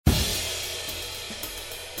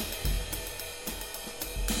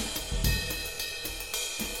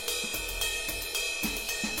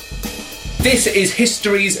This is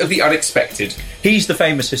Histories of the Unexpected. He's the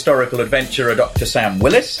famous historical adventurer Dr. Sam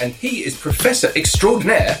Willis. And he is Professor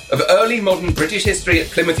Extraordinaire of Early Modern British History at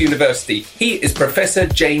Plymouth University. He is Professor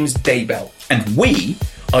James Daybell. And we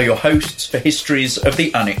are your hosts for Histories of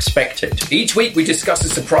the Unexpected. Each week we discuss a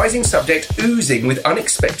surprising subject oozing with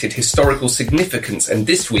unexpected historical significance. And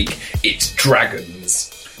this week, it's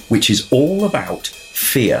dragons. Which is all about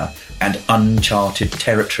fear and uncharted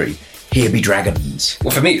territory. Here be dragons.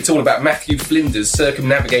 Well, for me, it's all about Matthew Flinders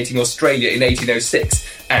circumnavigating Australia in 1806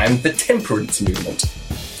 and the temperance movement.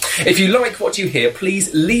 If you like what you hear,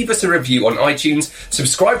 please leave us a review on iTunes,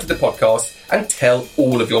 subscribe to the podcast, and tell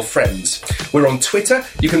all of your friends. We're on Twitter.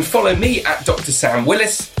 You can follow me at Dr. Sam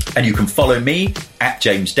Willis. And you can follow me at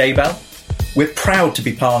James Daybell. We're proud to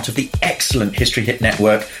be part of the excellent History Hit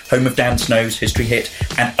network, home of Dan Snow's History Hit,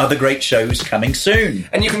 and other great shows coming soon.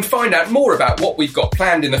 And you can find out more about what we've got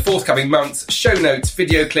planned in the forthcoming months, show notes,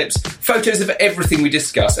 video clips, photos of everything we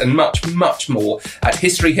discuss, and much, much more at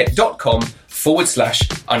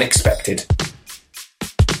historyhit.com/unexpected.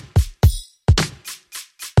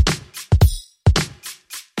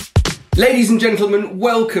 Ladies and gentlemen,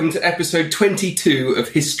 welcome to episode 22 of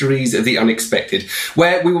Histories of the Unexpected,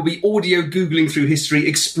 where we will be audio Googling through history,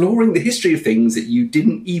 exploring the history of things that you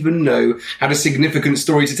didn't even know had a significant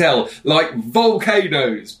story to tell, like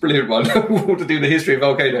volcanoes. Brilliant one. We want to do the history of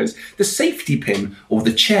volcanoes. The safety pin or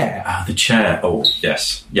the chair. Ah, the chair. Oh,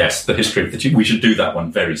 yes. Yes, the history of the chair. We should do that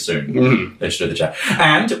one very soon. The history of the chair.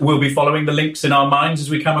 And we'll be following the links in our minds as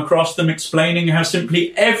we come across them, explaining how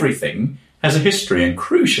simply everything has a history, and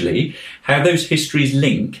crucially, how those histories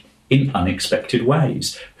link in unexpected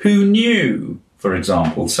ways. Who knew, for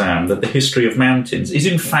example, Sam, that the history of mountains is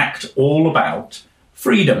in fact all about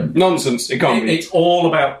freedom? Nonsense, it can't be. It's all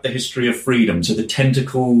about the history of freedom, so the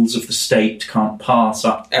tentacles of the state can't pass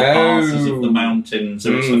up the passes of the mountains,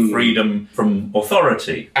 so it's the freedom from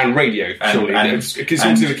authority. And radio, surely. It's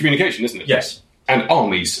into the communication, isn't it? Yes. And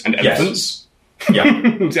armies and elephants. Yeah.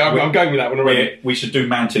 So I'm going with that one already. We should do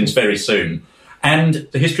mountains very soon. And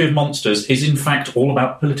the history of monsters is in fact all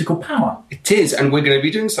about political power. It is, and we're going to be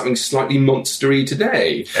doing something slightly monstery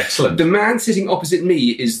today. Excellent. The man sitting opposite me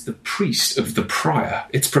is the priest of the prior.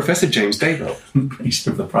 It's Professor James Daybell. Priest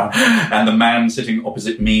of the prior. And the man sitting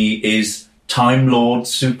opposite me is Time Lord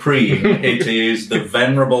Supreme. It is the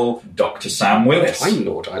venerable Dr. Sam Willis. Time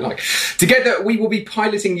Lord, I like. Together, we will be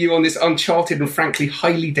piloting you on this uncharted and frankly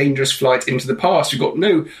highly dangerous flight into the past. We've got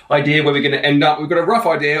no idea where we're going to end up. We've got a rough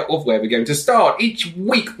idea of where we're going to start. Each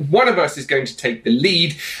week, one of us is going to take the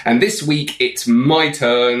lead, and this week it's my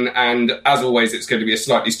turn, and as always, it's going to be a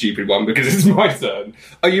slightly stupid one because it's my turn.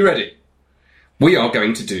 Are you ready? We are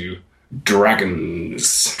going to do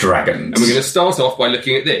dragons. Dragons. And we're going to start off by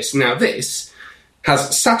looking at this. Now, this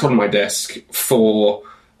has sat on my desk for,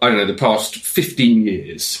 I don't know, the past 15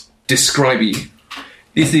 years. Describey.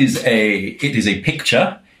 It is a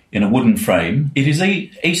picture in a wooden frame. It is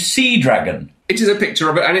a sea dragon. It is a picture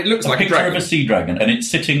of it, and it looks like a dragon. A picture of a sea dragon, and it's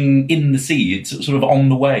sitting in the sea. It's sort of on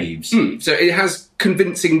the waves. So it has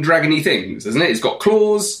convincing dragony things, doesn't it? It's got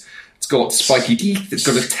claws. It's got spiky teeth. It's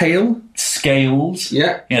got a tail. Scales.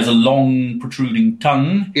 Yeah. It has a long, protruding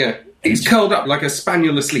tongue. Yeah. It's curled up like a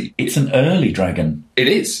spaniel asleep. It's an early dragon. It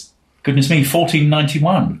is. Goodness me,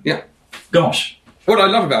 1491. Yeah. Gosh. What I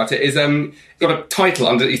love about it is it's got a title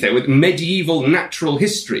underneath there with Medieval Natural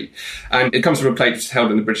History. And it comes from a plate which is held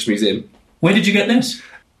in the British Museum. Where did you get this?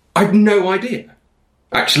 I've no idea.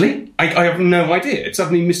 Actually, I have no idea. It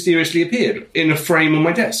suddenly mysteriously appeared in a frame on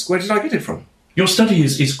my desk. Where did I get it from? Your study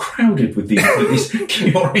is crowded with these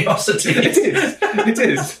curiosities. It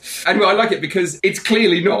is. And I like it because it's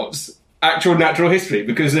clearly not actual natural history,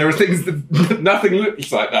 because there are things that nothing looks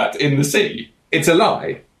like that in the sea. It's a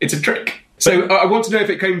lie. It's a trick. So I want to know if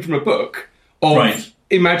it came from a book of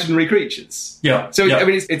imaginary creatures. Yeah. So, I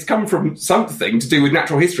mean, it's come from something to do with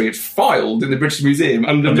natural history. It's filed in the British Museum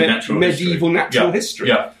under medieval natural history.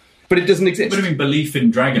 Yeah. But it doesn't exist. But I mean, belief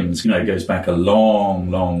in dragons, goes back a long,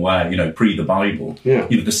 long way, pre the Bible. Yeah.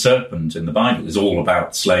 The serpent in the Bible is all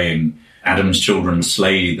about slaying Adam's children,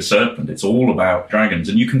 slay the serpent. It's all about dragons.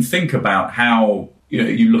 And you can think about how,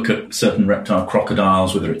 you look at certain reptile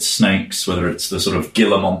crocodiles, whether it's snakes, whether it's the sort of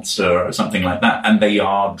Gila monster or something like that, and they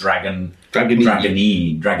are dragony. I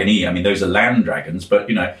mean, those are land dragons, but,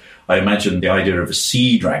 I imagine the idea of a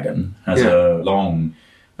sea dragon has a long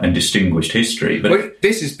and distinguished history. But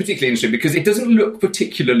this is particularly interesting because it doesn't look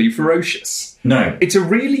particularly ferocious. No. It's a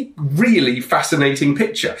really, really fascinating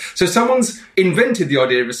picture. So someone's invented the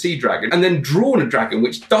idea of a sea dragon and then drawn a dragon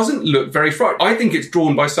which doesn't look very frightening. I think it's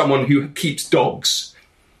drawn by someone who keeps dogs.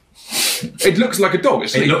 It looks like a dog,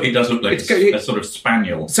 actually. It does look like a sort of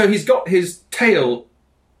spaniel. So he's got his tail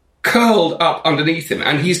curled up underneath him,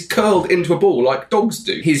 and he's curled into a ball like dogs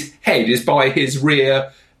do. His head is by his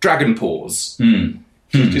rear dragon paws.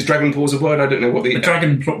 Is dragon paws a word? I don't know what the...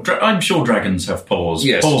 I'm sure dragons have paws.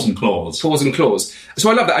 Yes. Paws and claws. Paws and claws.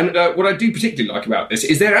 So I love that. And what I do particularly like about this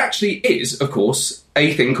is there actually is, of course,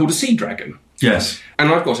 a thing called a sea dragon. Yes. And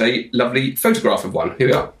I've got a lovely photograph of one. Here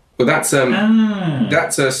we are. Well, that's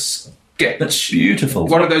a sketch. That's beautiful.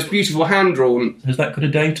 One of those beautiful hand-drawn... Has that got a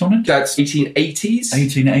date on it? That's 1880s.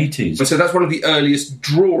 1880s. And so that's one of the earliest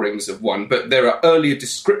drawings of one, but there are earlier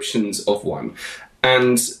descriptions of one.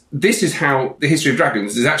 And this is how the history of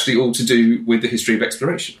dragons is actually all to do with the history of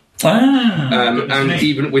exploration. And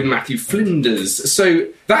even with Matthew Flinders. So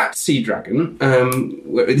that sea dragon,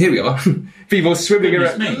 here we are, people swimming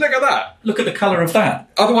around. Look at that. Look at the colour of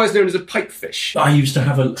that. Otherwise known as a pipefish. I used to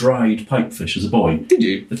have a dried pipefish as a boy. Did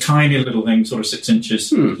you? The tiny little thing, sort of 6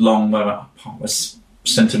 inches long, about a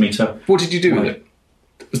centimetre. What did you do with it?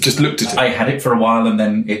 Just looked at it. I had it for a while and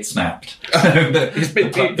then it snapped. The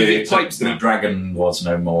dragon was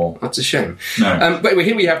no more. That's a shame. No. But anyway,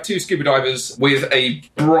 here we have two scuba divers with a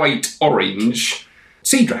bright orange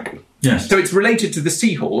sea dragon. Yes. So it's related to the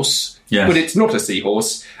seahorse, but it's not a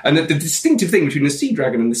seahorse. And the distinctive thing between the sea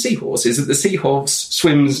dragon and the seahorse is that the seahorse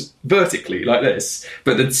swims vertically like this,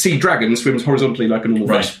 but the sea dragon swims horizontally like a normal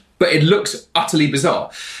fish. But it looks utterly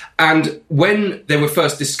bizarre. And when they were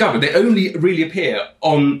first discovered, they only really appear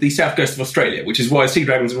on the south coast of Australia, which is why sea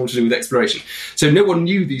dragons are all to do with exploration. So no one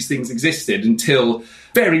knew these things existed until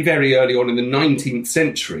very, very early on in the 19th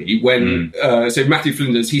century when, so Matthew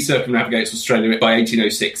Flinders, he circumnavigates Australia. By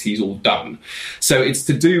 1806, he's all done. So it's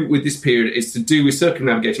to do with this period, it's to do with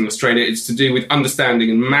circumnavigating Australia, it's to do with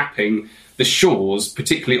understanding and mapping the shores,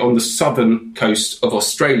 particularly on the southern coast of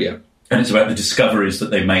Australia. And it's about the discoveries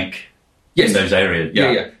that they make in those areas.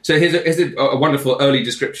 Yeah. So here's a wonderful early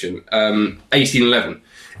description, 1811.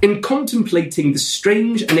 In contemplating the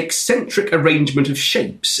strange and eccentric arrangement of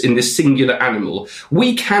shapes in this singular animal,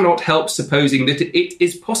 we cannot help supposing that it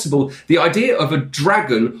is possible the idea of a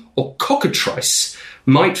dragon or cockatrice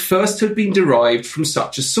might first have been derived from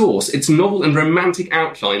such a source, its novel and romantic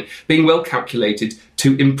outline being well calculated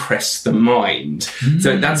to impress the mind.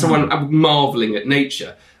 So that's the one I'm marvelling at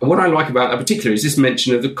nature. And what I like about that particular is this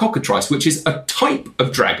mention of the cockatrice, which is a type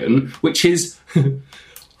of dragon, which is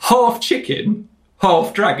half chicken,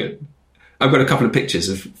 half dragon. I've got a couple of pictures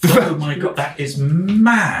of... Oh my God, that is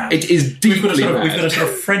mad. It is deeply mad. We've got a sort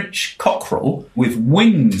of French cockerel with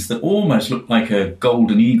wings that almost look like a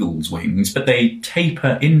golden eagle's wings, but they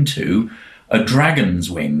taper into a dragon's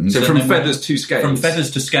wings. So from feathers to scales. From feathers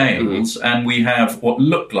to scales, and we have what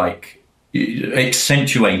look like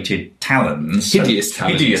accentuated talons, hideous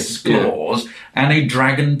claws, and a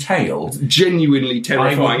dragon tail. Genuinely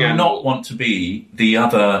terrifying animal. I would not want to be the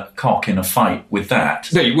other cock in a fight with that.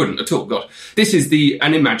 No, you wouldn't at all. God, this is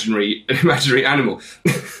an imaginary animal.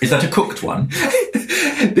 Is that a cooked one?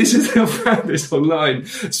 I found this online.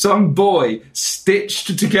 Some boy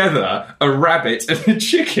stitched together a rabbit and a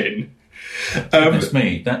chicken. Goodness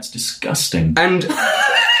me, that's disgusting. And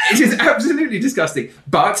it is absolutely disgusting.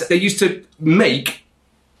 But they used to make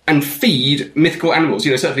and feed mythical animals,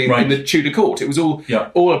 certainly in the Tudor court. It was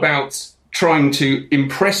all about trying to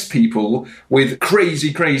impress people with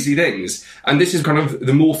crazy, crazy things. And this is kind of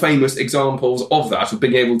the more famous examples of that, of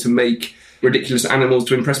being able to make ridiculous animals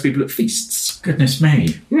to impress people at feasts. Goodness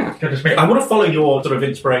me. Yeah. Goodness me. I want to follow your sort of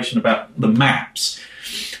inspiration about the maps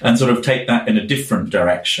and sort of take that in a different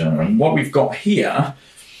direction. And what we've got here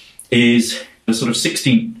is a sort of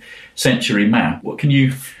 16th century map. What can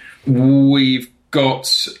you... We've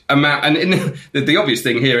got a map, and the obvious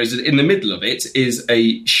thing here is that in the middle of it is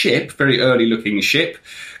a ship, very early looking ship,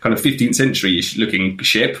 kind of 15th century-ish looking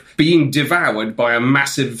ship, being devoured by a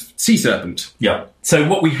massive sea serpent. Yeah. So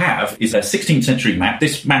what we have is a 16th century map.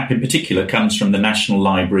 This map in particular comes from the National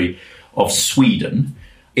Library of Sweden.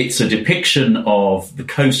 It's a depiction of the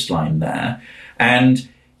coastline there, and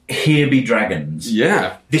here be dragons.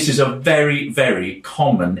 Yeah. This is a very, very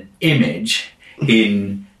common image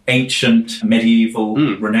in ancient, medieval,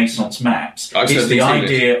 Renaissance maps. It's the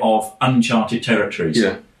idea of uncharted territories.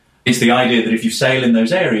 Yeah. It's the idea that if you sail in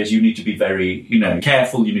those areas, you need to be very,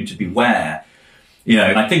 careful, you need to beware.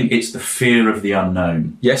 And I think it's the fear of the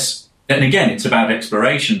unknown. Yes. And again, it's about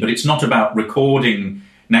exploration, but it's not about recording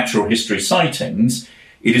natural history sightings.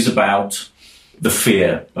 It is about the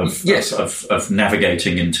fear of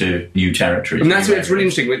navigating into new territories. And that's what's really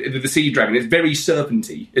interesting with the sea dragon. It's very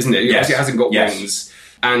serpenty, isn't it? Yes. It hasn't got wings.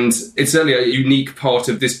 And it's certainly a unique part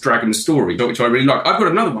of this dragon story, which I really like. I've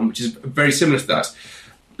got another one which is very similar to that.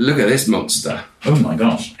 look at this monster. Oh my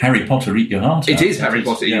gosh. Harry Potter, eat your heart out. It is Harry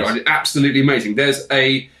Potter, yes. You're right. Absolutely amazing. There's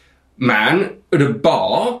a man at a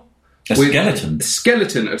bar. A skeleton. A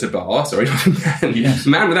skeleton at a bar, sorry, not a man. Yes.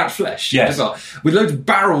 Man without flesh yes. at a bar. With loads of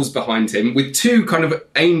barrels behind him, with two kind of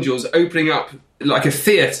angels opening up like a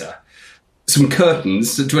theatre. Some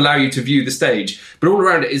curtains to allow you to view the stage. But all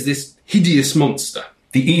around it is this hideous monster.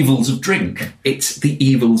 The evils of drink. It's the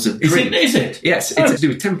evils of drink. Is it? Yes, it's to do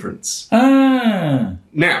with temperance. Ah.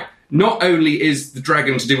 Now, not only is the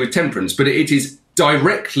dragon to do with temperance, but it is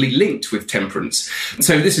directly linked with temperance.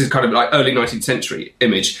 So this is kind of like early 19th century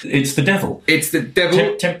image. It's the devil. It's the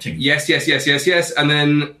devil. Tempting. Yes. And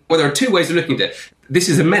then, well, there are two ways of looking at it. This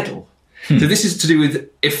is a medal. So this is to do with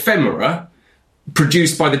ephemera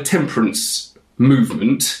produced by the temperance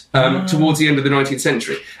movement towards the end of the 19th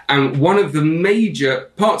century. And one of the major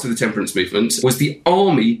parts of the temperance movement was the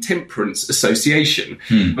Army Temperance Association.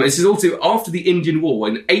 And this is also after the Indian War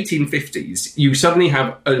in 1850s, you suddenly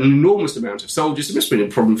have an enormous amount of soldiers. It must have been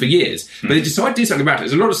a problem for years. But they decided to do something about it.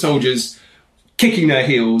 There's a lot of soldiers kicking their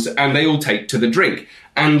heels and they all take to the drink.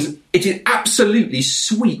 And it absolutely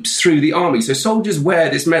sweeps through the army. So soldiers wear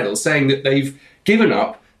this medal saying that they've given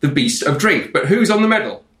up the beast of drink. But who's on the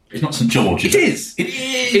medal? It's not St. George, It is.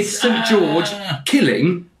 It's St. George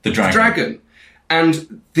killing the dragon.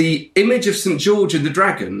 And the image of St. George and the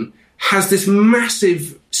dragon has this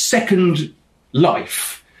massive second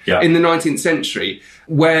life in the 19th century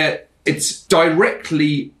where it's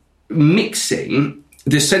directly mixing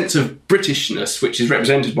the sense of Britishness, which is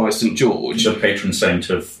represented by St. George, the patron saint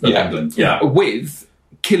of England, with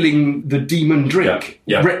killing the demon drink,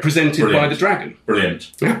 represented by the dragon.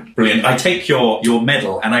 Brilliant. Yeah. Brilliant. I take your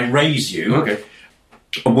medal and I raise you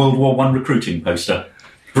a World War I recruiting poster.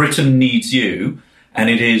 Britain needs you, and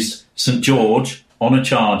it is St. George on a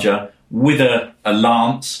charger with a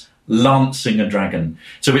lance, lancing a dragon.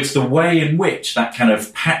 So it's the way in which that kind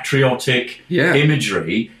of patriotic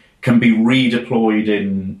imagery can be redeployed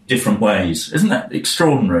in different ways. Isn't that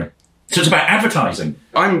extraordinary? So it's about advertising.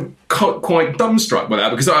 I'm quite dumbstruck by that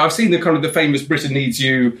because I've seen the famous Britain Needs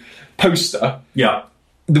You poster. Yeah.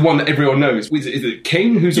 The one that everyone knows. Is it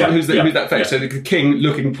King? Who's that face? Yeah. So the King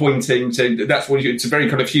looking, pointing, saying that's what it's a very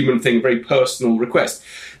kind of human thing, very personal request.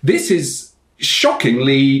 This is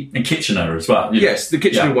shockingly... And Kitchener as well. Yes, the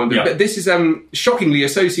Kitchener one. But this is shockingly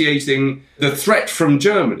associating the threat from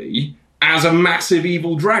Germany as a massive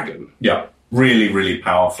evil dragon. Yeah. Really, really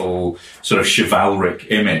powerful sort of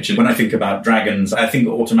chivalric image. And when I think about dragons, I think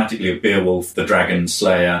automatically of Beowulf, the dragon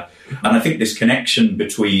slayer. And I think this connection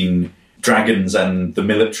between dragons and the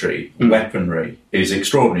military weaponry is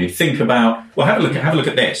extraordinary. Think about, well, have a look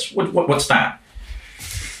at this. What's that?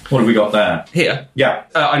 What have we got there? Here? Yeah.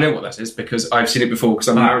 I know what that is because I've seen it before because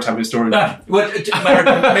I'm a maritime historian.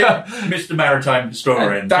 Mr. Maritime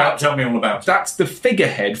Historian, tell me all about it. That's the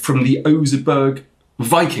figurehead from the Oseberg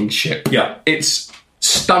Viking ship. Yeah. It's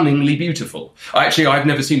stunningly beautiful. I've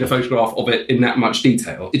never seen a photograph of it in that much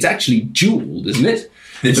detail. It's actually jewelled, isn't it?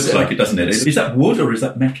 It looks like it, doesn't it? Is that wood or is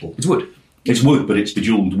that metal? It's wood. It's wood, but it's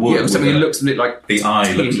bejewelled wood. Yeah, something that looks a bit like... The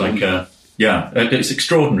eye looks like a... Yeah, it's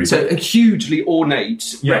extraordinary. So a hugely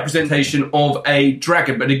ornate representation of a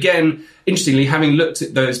dragon. But again, interestingly, having looked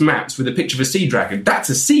at those maps with a picture of a sea dragon, that's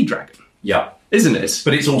a sea dragon. Yeah. Isn't it?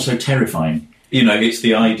 But it's also terrifying. You know, it's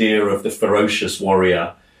the idea of the ferocious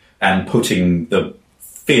warrior and putting the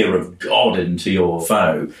fear of God into your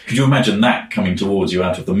foe. Could you imagine that coming towards you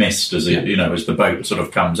out of the mist as as the boat sort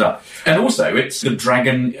of comes up? And also, it's the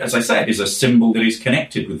dragon, as I said, is a symbol that is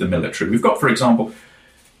connected with the military. We've got, for example,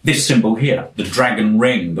 this symbol here, the dragon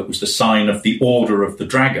ring, that was the sign of the Order of the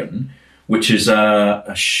Dragon, which is a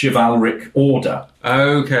chivalric order.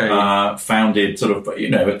 Okay. Founded sort of,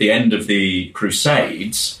 at the end of the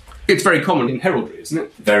Crusades. It's very common in heraldry, isn't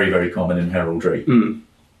it? Very, very common in heraldry.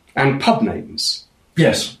 And pub names.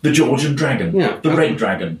 Yes, the Georgian dragon. Yeah. The red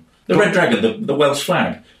dragon. The red dragon, the Welsh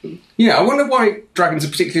flag. Yeah, I wonder why dragons are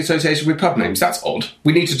particularly associated with pub names. That's odd.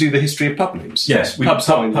 We need to do the history of pub names. Yes, pub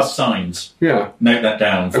signs. Pub signs. Yeah. Note that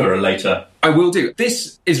down for a later... I will do.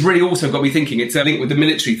 This is really also got me thinking. It's a link with the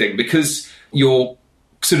military thing because you're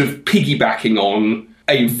sort of piggybacking on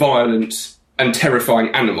a violent and terrifying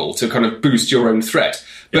animal to kind of boost your own threat.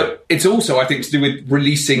 But it's also, I think, to do with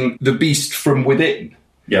releasing the beast from within.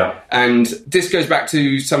 Yeah. And this goes back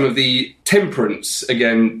to some of the temperance,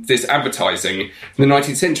 again, this advertising in the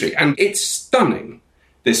 19th century. And it's stunning,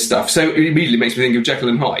 this stuff. So it immediately makes me think of Jekyll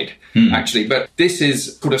and Hyde, actually. But this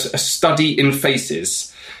is called a study in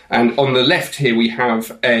faces. And on the left here we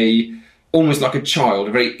have a almost like a child,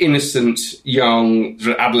 a very innocent, young,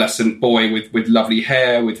 sort of adolescent boy with lovely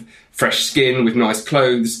hair, with fresh skin, with nice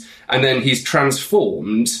clothes. And then he's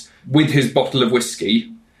transformed with his bottle of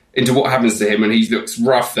whiskey into what happens to him, and he looks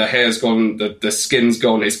rough, the hair's gone, the skin's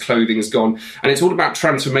gone, his clothing's gone. And it's all about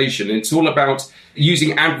transformation. It's all about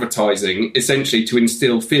using advertising, essentially, to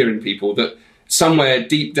instill fear in people that somewhere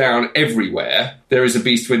deep down everywhere there is a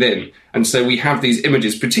beast within. And so we have these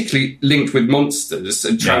images, particularly linked with monsters,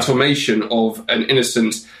 and transformation of an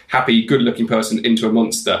innocent, happy, good-looking person into a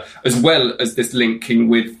monster, as well as this linking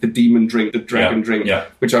with the demon drink, the dragon drink,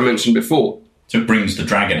 which I mentioned before. So it brings the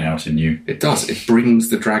dragon out in you. It does. It brings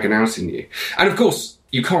the dragon out in you. And of course,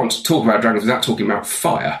 you can't talk about dragons without talking about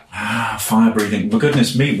fire. Fire breathing. Well,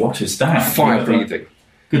 goodness me, what is that? Fire breathing.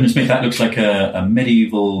 Goodness me, that looks like a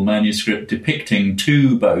medieval manuscript depicting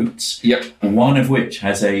 2 boats. Yep. One of which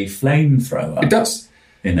has a flamethrower. It does.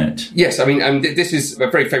 In it. Yes, I mean, this is a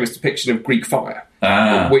very famous depiction of Greek fire,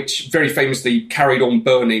 which very famously carried on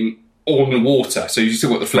burning on water. So you've still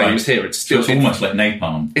got the flames here. It's still almost like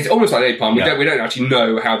napalm. It's almost like napalm. We don't actually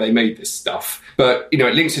know how they made this stuff, but it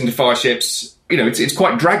links into fire ships. It's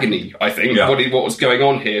quite dragony, I think. What was going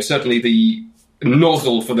on here? Certainly the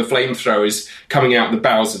nozzle for the flamethrower is coming out the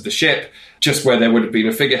bows of the ship, just where there would have been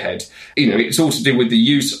a figurehead. It's all to do with the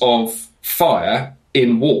use of fire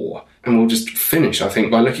in war. And we'll just finish, I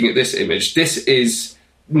think, by looking at this image. This is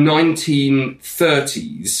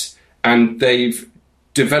 1930s, and they've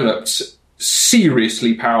developed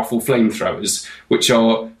seriously powerful flamethrowers, which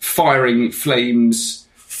are firing flames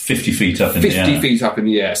 50 feet up in the air. 50 feet up in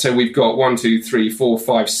the air. So we've got 1, 2, 3, 4,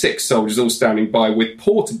 5, 6 soldiers all standing by with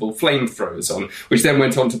portable flamethrowers on, which then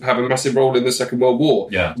went on to have a massive role in the Second World War.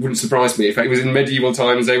 Yeah. It wouldn't surprise me if it was in medieval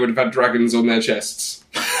times, they would have had dragons on their chests.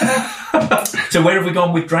 So where have we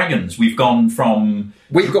gone with dragons? We've gone from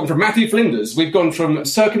Matthew Flinders. We've gone from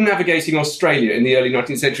circumnavigating Australia in the early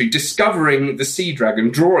 19th century, discovering the sea dragon,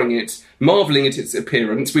 drawing it, marvelling at its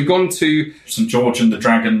appearance. We've gone to St George and the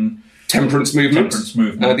Dragon. Temperance movement.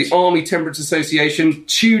 The Army Temperance Association.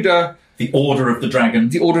 Tudor. The Order of the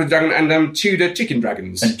Dragon. And Tudor chicken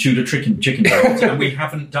dragons. And Tudor chicken dragons. And we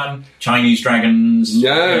haven't done Chinese dragons.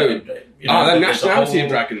 No. The nationality of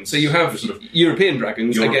dragons. So you have sort of European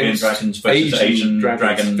dragons against dragons versus Asian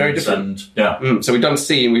dragons. Very different. So we've done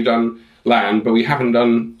sea and we've done land, but we haven't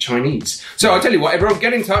done Chinese. So I'll tell you what, everyone,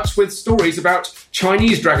 get in touch with stories about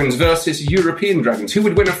Chinese dragons versus European dragons. Who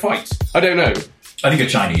would win a fight? I don't know. I think a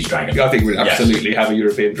Chinese dragon. I think we'd absolutely have a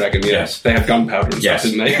European dragon, yes. They had gunpowder and stuff,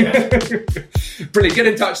 didn't they? Yes. Brilliant. Get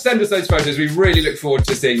in touch. Send us those photos. We really look forward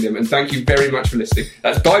to seeing them. And thank you very much for listening.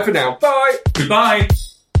 That's bye for now. Bye. Goodbye.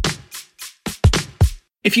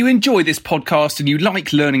 If you enjoy this podcast and you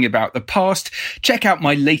like learning about the past, check out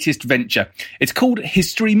my latest venture. It's called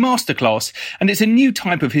History Masterclass, and it's a new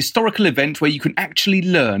type of historical event where you can actually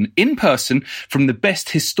learn in person from the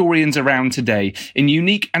best historians around today in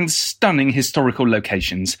unique and stunning historical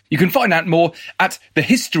locations. You can find out more at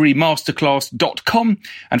thehistorymasterclass.com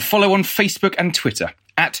and follow on Facebook and Twitter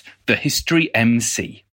at thehistorymc.